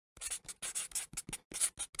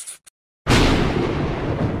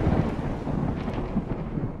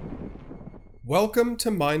Welcome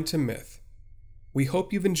to Mind to Myth. We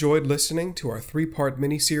hope you've enjoyed listening to our 3-part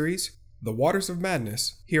mini-series, The Waters of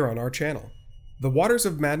Madness, here on our channel. The Waters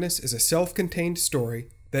of Madness is a self-contained story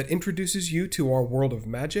that introduces you to our world of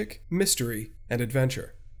magic, mystery, and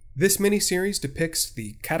adventure. This mini-series depicts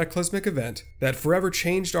the cataclysmic event that forever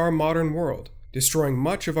changed our modern world, destroying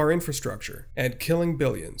much of our infrastructure and killing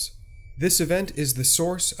billions. This event is the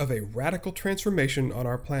source of a radical transformation on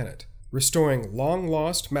our planet, restoring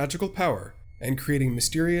long-lost magical power and creating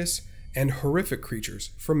mysterious and horrific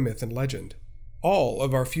creatures from myth and legend. All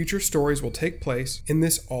of our future stories will take place in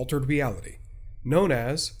this altered reality, known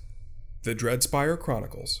as the Dreadspire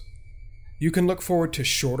Chronicles. You can look forward to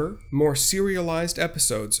shorter, more serialized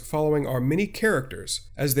episodes following our mini characters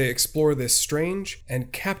as they explore this strange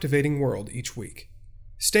and captivating world each week.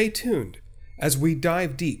 Stay tuned as we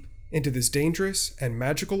dive deep into this dangerous and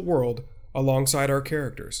magical world alongside our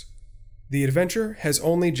characters. The adventure has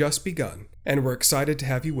only just begun, and we're excited to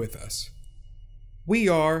have you with us. We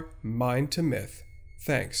are Mind to Myth.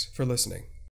 Thanks for listening.